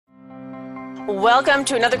Welcome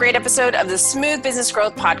to another great episode of the Smooth Business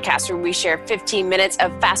Growth Podcast, where we share 15 minutes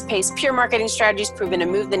of fast-paced, pure marketing strategies proven to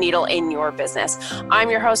move the needle in your business.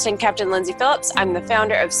 I'm your host and Captain Lindsay Phillips. I'm the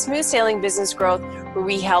founder of Smooth Sailing Business Growth, where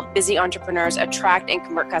we help busy entrepreneurs attract and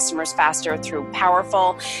convert customers faster through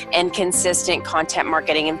powerful and consistent content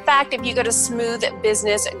marketing. In fact, if you go to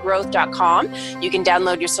smoothbusinessgrowth.com, you can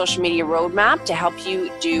download your social media roadmap to help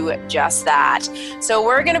you do just that. So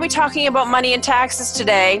we're going to be talking about money and taxes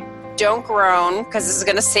today. Don't groan, because this is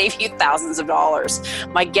going to save you thousands of dollars.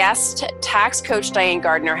 My guest, tax coach Diane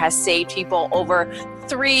Gardner, has saved people over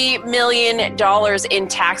 $3 million in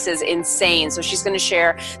taxes. Insane. So she's going to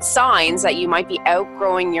share signs that you might be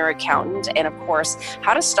outgrowing your accountant, and of course,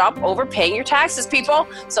 how to stop overpaying your taxes, people.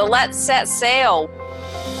 So let's set sail.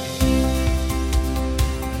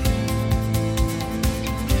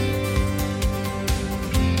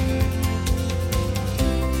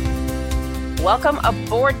 Welcome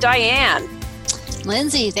aboard, Diane.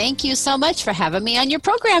 Lindsay, thank you so much for having me on your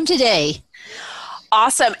program today.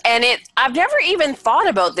 Awesome. And I've never even thought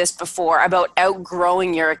about this before, about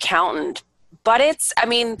outgrowing your accountant. But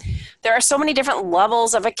there are so many different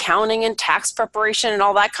levels of accounting and tax preparation and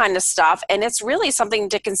all that kind of stuff. And it's really something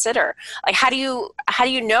to consider. Like, how do you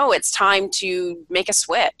know it's time to make a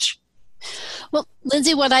switch? Well,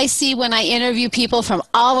 Lindsay, what I see when I interview people from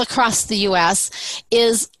all across the U.S.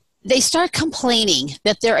 is they start complaining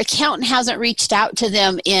that their accountant hasn't reached out to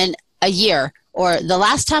them in a year. Or the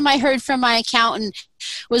last time I heard from my accountant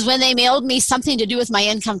was when they mailed me something to do with my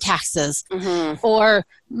income taxes. Mm-hmm. Or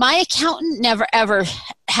my accountant never ever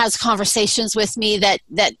has conversations with me that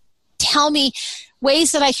tell me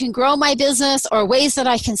ways that I can grow my business or ways that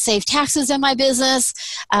I can save taxes in my business.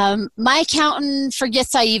 My accountant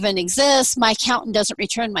forgets I even exist. My accountant doesn't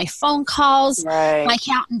return my phone calls. Right. My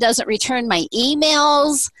accountant doesn't return my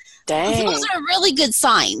emails. Dang. Those are really good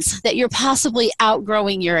signs that you're possibly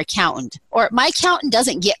outgrowing your accountant. Or my accountant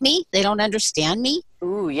doesn't get me. They don't understand me.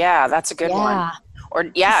 Ooh, yeah, that's a good one. Or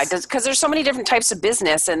because there's so many different types of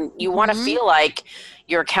business, and you want to feel like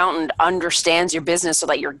your accountant understands your business so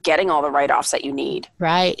that you're getting all the write-offs that you need.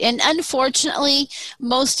 Right. And unfortunately,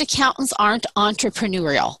 most accountants aren't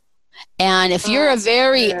entrepreneurial. And if you're a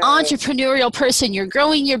very entrepreneurial person, you're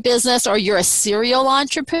growing your business, or you're a serial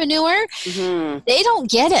entrepreneur, they don't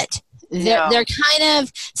get it. They're kind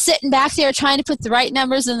of sitting back there trying to put the right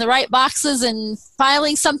numbers in the right boxes and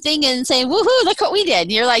filing something and saying, woohoo, look what we did.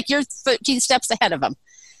 And you're like, you're 13 steps ahead of them.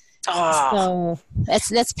 So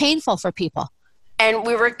that's painful for people. And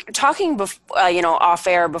we were talking off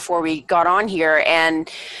air before we got on here, and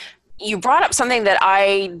you brought up something that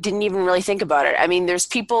I didn't even really think about it. I mean, there's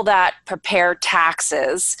people that prepare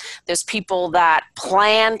taxes. There's people that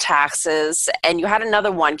plan taxes. And you had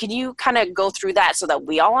another one. Can you kind of go through that so that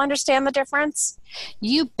we all understand the difference?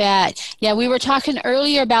 You bet. Yeah, we were talking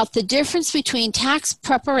earlier about the difference between tax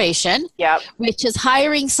preparation, which is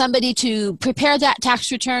hiring somebody to prepare that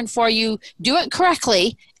tax return for you, do it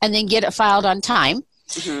correctly, and then get it filed on time.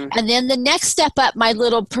 Mm-hmm. And then the next step up my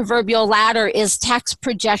little proverbial ladder is tax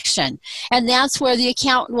projection. And that's where the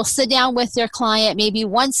accountant will sit down with their client maybe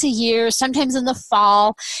once a year, sometimes in the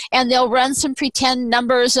fall, and they'll run some pretend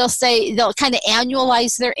numbers. They'll kind of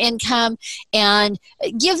annualize their income and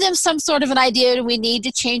give them some sort of an idea. Do we need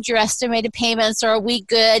to change your estimated payments, or are we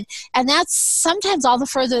good? And that's sometimes all the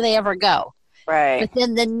further they ever go. Right. But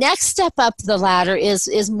then the next step up the ladder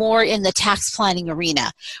is more in the tax planning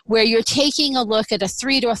arena, where you're taking a look at a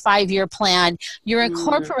 3 to a 5 year plan. You're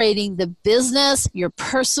incorporating the business, your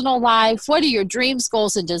personal life. What are your dreams,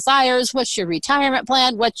 goals, and desires? What's your retirement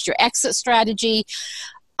plan? What's your exit strategy?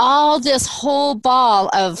 All this whole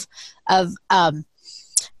ball of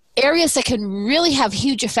areas that can really have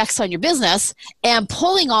huge effects on your business, and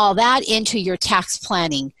pulling all that into your tax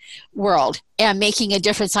planning world and making a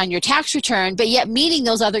difference on your tax return, but yet meeting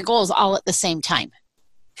those other goals all at the same time.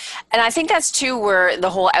 And I think that's too where the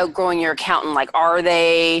whole outgrowing your accountant, like, are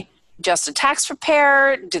they just a tax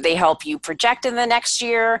preparer? Do they help you project in the next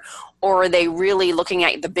year? Or are they really looking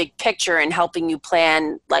at the big picture and helping you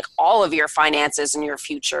plan like all of your finances and your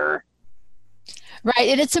future? Right,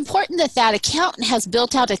 and it's important that accountant has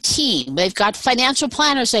built out a team. They've got financial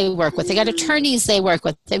planners they work with. They got attorneys they work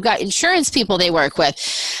with. They've got insurance people they work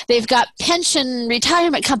with. They've got pension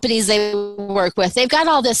retirement companies they work with. They've got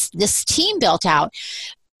all this team built out.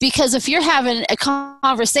 Because if you're having a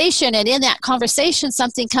conversation, and in that conversation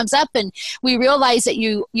something comes up and we realize that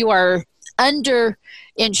you are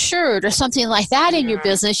underinsured or something like that in your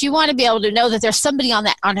business, you want to be able to know that there's somebody on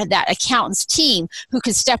that accountant's team who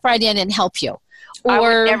can step right in and help you. I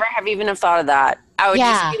would never have even thought of that. I would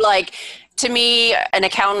just be like, to me, an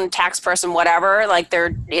accountant, tax person, whatever, like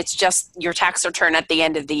it's just your tax return at the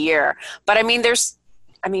end of the year. But I mean,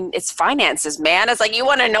 it's finances, man. It's like you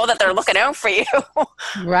want to know that they're looking out for you.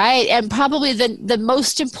 Right. And probably the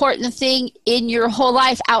most important thing in your whole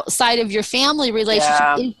life outside of your family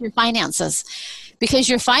relationship is your finances, because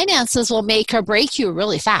your finances will make or break you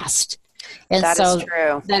really fast. And that is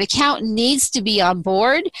true. That accountant needs to be on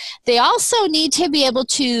board. They also need to be able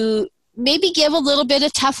to maybe give a little bit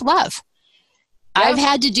of tough love. Yeah. I've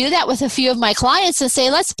had to do that with a few of my clients and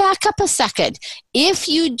say, let's back up a second. If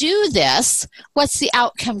you do this, what's the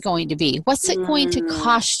outcome going to be? What's it going to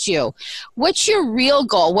cost you? What's your real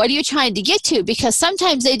goal? What are you trying to get to? Because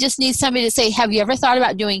sometimes they just need somebody to say, have you ever thought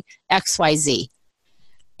about doing X, Y, Z?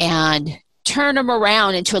 And turn them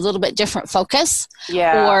around into a little bit different focus.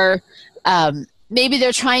 Yeah. Or maybe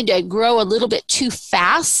they're trying to grow a little bit too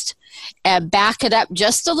fast, and back it up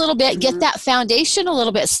just a little bit, get that foundation a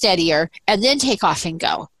little bit steadier, and then take off and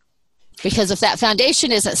go. Because if that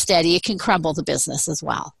foundation isn't steady, it can crumble the business as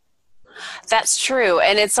well. That's true.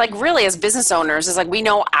 And it's like, really, as business owners, it's like we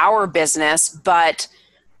know our business, but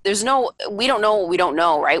we don't know what we don't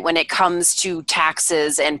know, right? When it comes to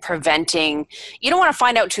taxes and preventing, you don't want to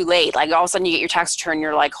find out too late. Like all of a sudden you get your tax return,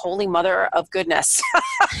 you're like, holy mother of goodness.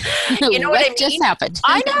 You know what I mean? Just happened.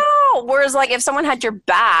 I know. Whereas like if someone had your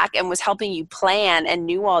back and was helping you plan and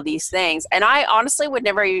knew all these things, and I honestly would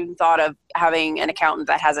never even thought of having an accountant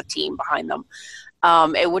that has a team behind them.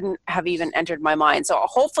 It wouldn't have even entered my mind. So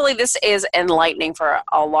hopefully this is enlightening for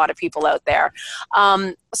a lot of people out there.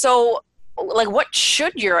 So like, what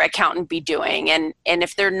should your accountant be doing? And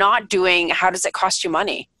if they're not doing, how does it cost you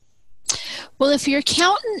money? Well, if your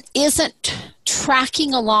accountant isn't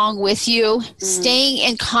tracking along with you, staying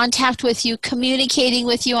in contact with you, communicating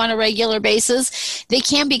with you on a regular basis, they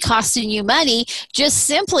can be costing you money just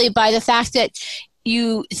simply by the fact that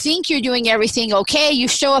you think you're doing everything okay. You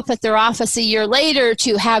show up at their office a year later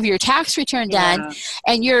to have your tax return done,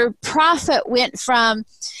 and your profit went from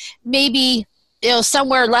maybe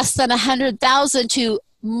somewhere less than 100,000 to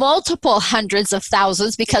multiple hundreds of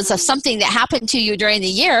thousands because of something that happened to you during the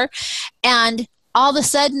year. And all of a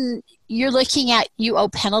sudden you're looking at, you owe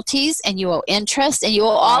penalties and you owe interest and you owe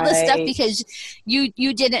all this stuff because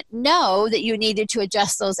you didn't know that you needed to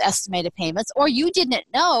adjust those estimated payments, or you didn't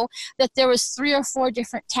know that there was 3 or 4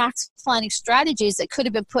 different tax planning strategies that could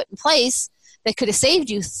have been put in place that could have saved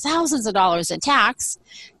you thousands of dollars in tax,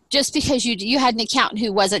 just because you had an accountant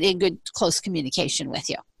who wasn't in good, close communication with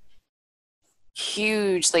you.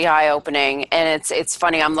 Hugely eye-opening. And it's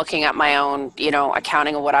funny, I'm looking at my own,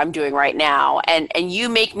 accounting of what I'm doing right now. And you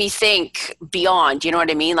make me think beyond, you know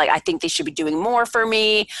what I mean? Like, I think they should be doing more for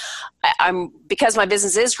me. Because my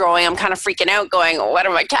business is growing, I'm kind of freaking out going, what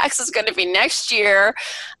are my taxes going to be next year?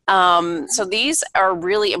 So these are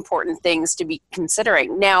really important things to be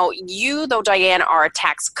considering. Now, you, though, Diane, are a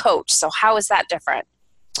tax coach. So how is that different?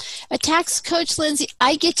 A tax coach, Lindsay,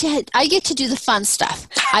 I get to do the fun stuff.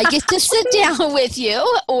 I get to sit down with you,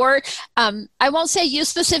 or I won't say you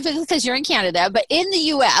specifically because you're in Canada, but in the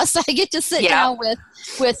U.S., I get to sit down with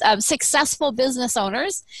successful business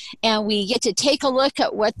owners, and we get to take a look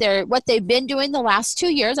at what they've been doing the last 2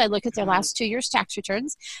 years. I look at their last 2 years' tax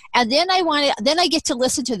returns, and then I get to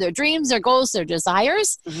listen to their dreams, their goals, their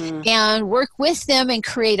desires, and work with them and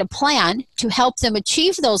create a plan to help them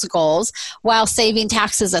achieve those goals while saving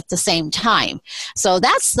taxes at the same time. So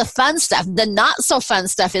that's the fun stuff. The not so fun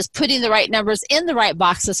stuff is putting the right numbers in the right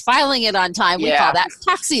boxes, filing it on time. We call that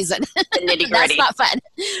tax season. That's not fun.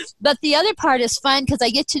 But the other part is fun because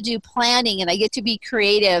I get to do planning and I get to be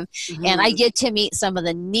creative and I get to meet some of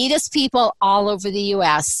the neatest people all over the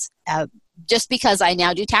U.S. Just because I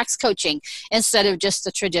now do tax coaching instead of just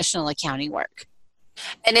the traditional accounting work.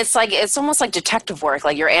 And it's almost like detective work.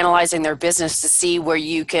 Like you're analyzing their business to see where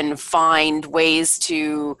you can find ways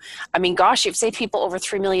to, gosh, you've saved people over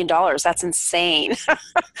 $3 million. That's insane.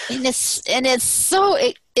 And it's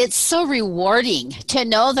so rewarding to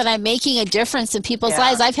know that I'm making a difference in people's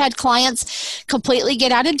lives. I've had clients completely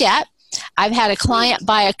get out of debt. I've had a client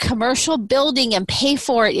buy a commercial building and pay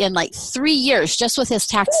for it in like 3 years just with his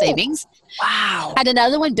tax savings. Wow. Had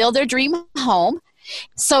another one build their dream home.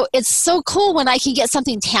 So it's so cool when I can get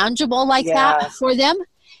something tangible like that for them.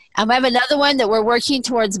 I have another one that we're working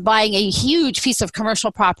towards buying a huge piece of commercial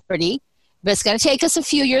property, but it's going to take us a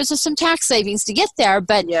few years of some tax savings to get there.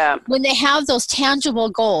 But when they have those tangible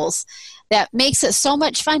goals, that makes it so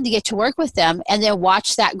much fun to get to work with them and then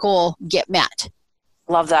watch that goal get met.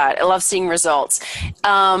 Love that. I love seeing results.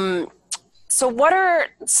 So what are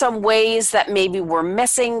some ways that maybe we're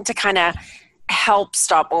missing to kind of help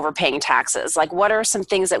stop overpaying taxes? Like, what are some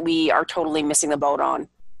things that we are totally missing the boat on?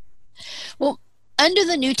 Well, under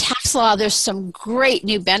the new tax law, there's some great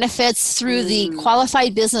new benefits through the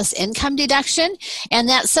qualified business income deduction. And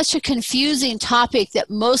that's such a confusing topic that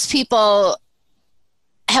most people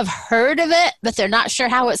have heard of it, but they're not sure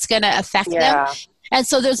how it's going to affect them. And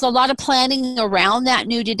so there's a lot of planning around that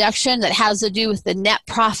new deduction that has to do with the net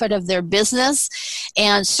profit of their business.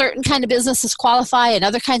 And certain kind of businesses qualify and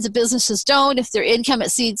other kinds of businesses don't if their income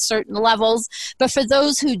exceeds certain levels. But for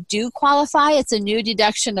those who do qualify, it's a new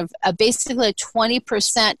deduction of basically a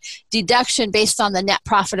 20% deduction based on the net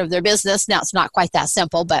profit of their business. Now, it's not quite that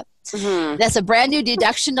simple, but that's a brand new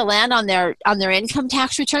deduction to land on their income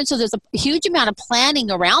tax return. So there's a huge amount of planning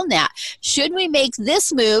around that. Should we make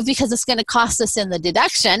this move because it's going to cost us in the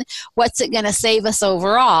deduction? What's it going to save us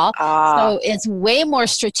overall? So it's way more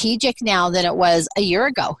strategic now than it was a year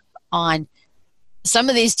ago on some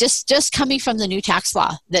of these just coming from the new tax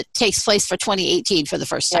law that takes place for 2018 for the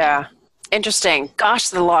first time. Yeah. Interesting. Gosh,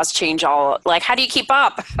 the laws change all. Like, how do you keep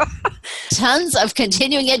up? Tons of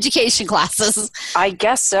continuing education classes. I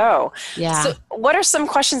guess so. Yeah. So what are some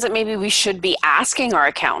questions that maybe we should be asking our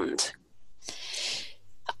accountant?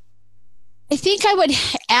 I think I would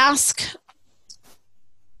ask,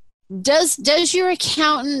 does your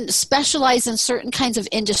accountant specialize in certain kinds of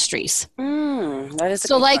industries? That is a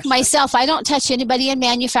so good like question. Myself, I don't touch anybody in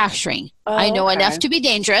manufacturing. I know enough to be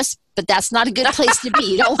dangerous, but that's not a good place to be.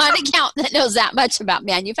 You don't want an accountant that knows that much about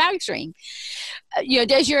manufacturing.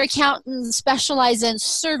 Does your accountant specialize in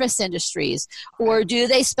service industries, or do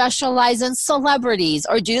they specialize in celebrities,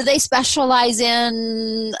 or do they specialize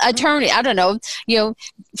in attorney? I don't know.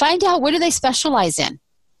 Find out, what do they specialize in?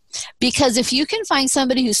 Because if you can find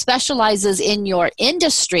somebody who specializes in your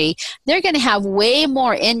industry, they're going to have way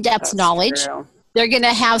more in-depth knowledge. True. They're going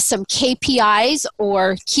to have some KPIs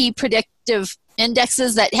or key predictive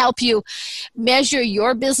indexes that help you measure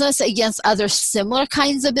your business against other similar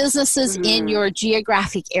kinds of businesses in your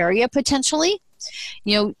geographic area potentially.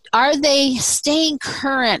 Are they staying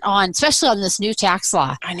current on, especially on this new tax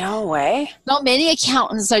law? I know, eh? So many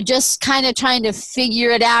accountants are just kind of trying to figure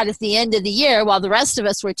it out at the end of the year while the rest of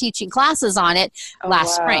us were teaching classes on it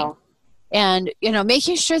last spring. And,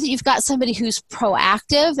 making sure that you've got somebody who's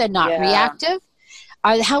proactive and not reactive.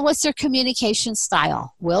 What's their communication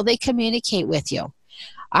style? Will they communicate with you?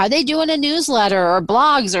 Are they doing a newsletter or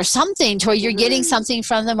blogs or something to where you're getting something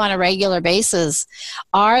from them on a regular basis?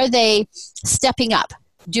 Are they stepping up,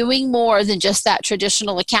 doing more than just that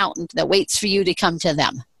traditional accountant that waits for you to come to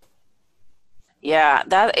them? Yeah,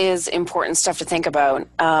 that is important stuff to think about.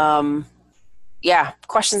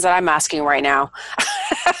 Questions that I'm asking right now.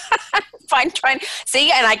 See,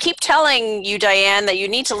 and I keep telling you, Diane, that you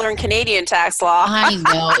need to learn Canadian tax law. I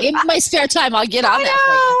know. In my spare time, I'll get on that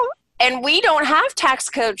for you. And we don't have tax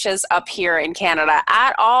coaches up here in Canada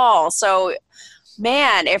at all. So,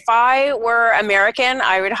 man, if I were American,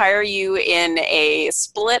 I would hire you in a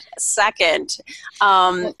split second.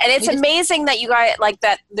 And it's amazing that you guys, like,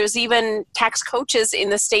 that there's even tax coaches in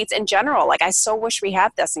the States in general. Like, I so wish we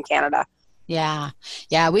had this in Canada. Yeah.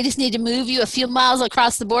 We just need to move you a few miles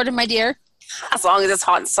across the border, my dear. As long as it's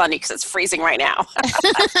hot and sunny, because it's freezing right now.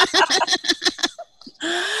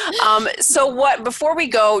 Before we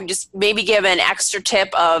go, just maybe give an extra tip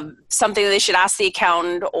of something that they should ask the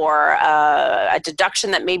accountant, or a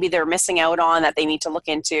deduction that maybe they're missing out on that they need to look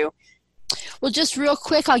into. Well, just real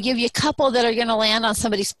quick, I'll give you a couple that are going to land on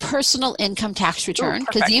somebody's personal income tax return,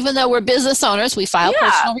 because even though we're business owners, we file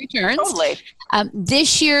personal returns. Totally.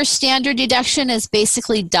 This year's standard deduction is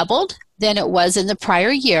basically doubled than it was in the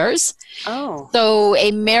prior years. So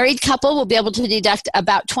a married couple will be able to deduct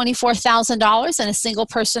about $24,000 and a single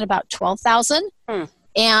person about $12,000.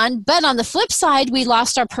 But on the flip side, we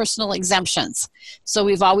lost our personal exemptions. So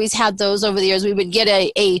we've always had those over the years. We would get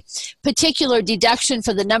a particular deduction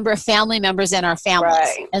for the number of family members in our families.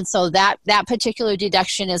 Right. And so that particular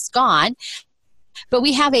deduction is gone. But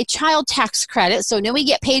we have a child tax credit, so now we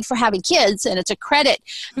get paid for having kids, and it's a credit,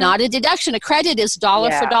 not a deduction. A credit is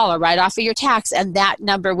dollar for dollar right off of your tax, and that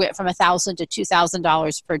number went from $1,000 to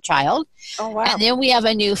 $2,000 per child. Oh, wow. And then we have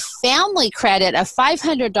a new family credit of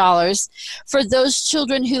 $500 for those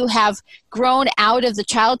children who have grown out of the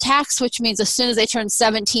child tax, which means as soon as they turn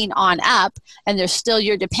 17 on up, and they're still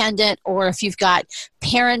your dependent, or if you've got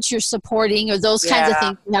parents you're supporting, or those kinds of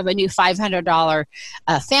things, you have a new $500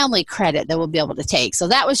 family credit that we'll be able to take. So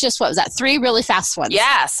that was just, 3 really fast ones?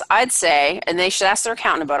 Yes, I'd say. And they should ask their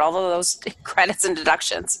accountant about all of those credits and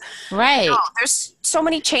deductions. Right. There's so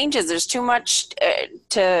many changes. There's too much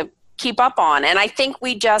to keep up on. And I think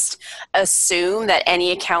we just assume that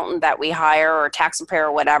any accountant that we hire or tax preparer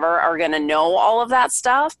or whatever are going to know all of that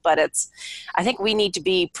stuff. But I think we need to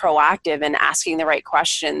be proactive in asking the right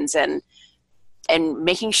questions and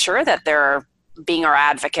making sure that they're being our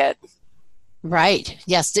advocate. Right.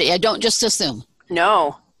 Yes. Don't just assume.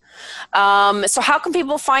 No. So how can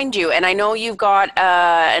people find you? And I know you've got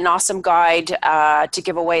an awesome guide to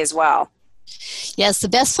give away as well. Yes, the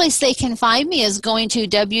best place they can find me is going to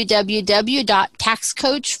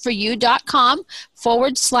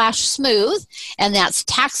www.taxcoach4you.com/smooth. And that's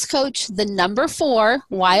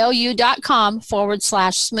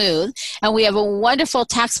taxcoach4you.com/smooth. And we have a wonderful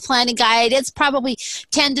tax planning guide. It's probably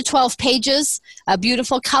 10 to 12 pages,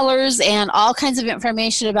 beautiful colors, and all kinds of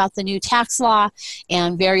information about the new tax law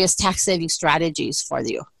and various tax saving strategies for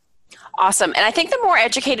you. Awesome. And I think the more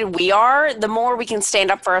educated we are, the more we can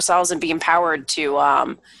stand up for ourselves and be empowered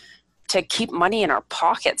to keep money in our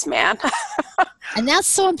pockets, man. And that's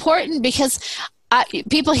so important because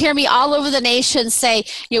people hear me all over the nation say,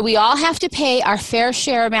 we all have to pay our fair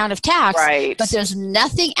share amount of tax, right? But there's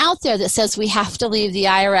nothing out there that says we have to leave the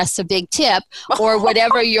IRS a big tip or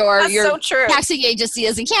whatever your so taxing agency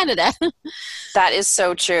is in Canada. That is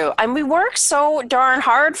so true. And we work so darn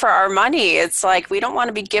hard for our money. It's like we don't want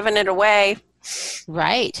to be giving it away.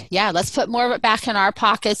 Right. Yeah. Let's put more of it back in our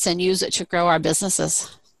pockets and use it to grow our businesses.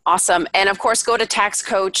 Awesome. And of course, go to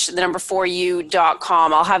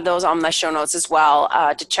taxcoach4you.com. I'll have those on the show notes as well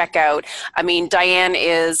to check out. I mean, Diane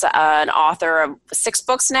is an author of 6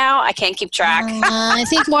 books now. I can't keep track. I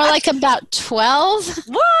think more like about 12.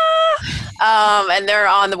 And they're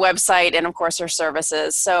on the website and, of course, her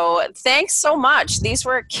services. So thanks so much. These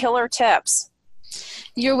were killer tips.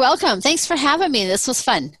 You're welcome. Thanks for having me. This was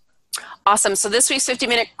fun. Awesome. So this week's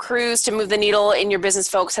 50-minute cruise to move the needle in your business,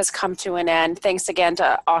 folks, has come to an end. Thanks again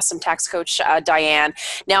to awesome tax coach Diane.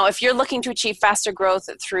 Now, if you're looking to achieve faster growth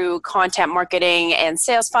through content marketing and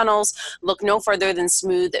sales funnels, look no further than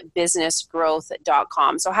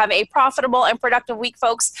smoothbusinessgrowth.com. So have a profitable and productive week,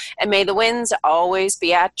 folks, and may the winds always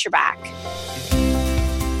be at your back.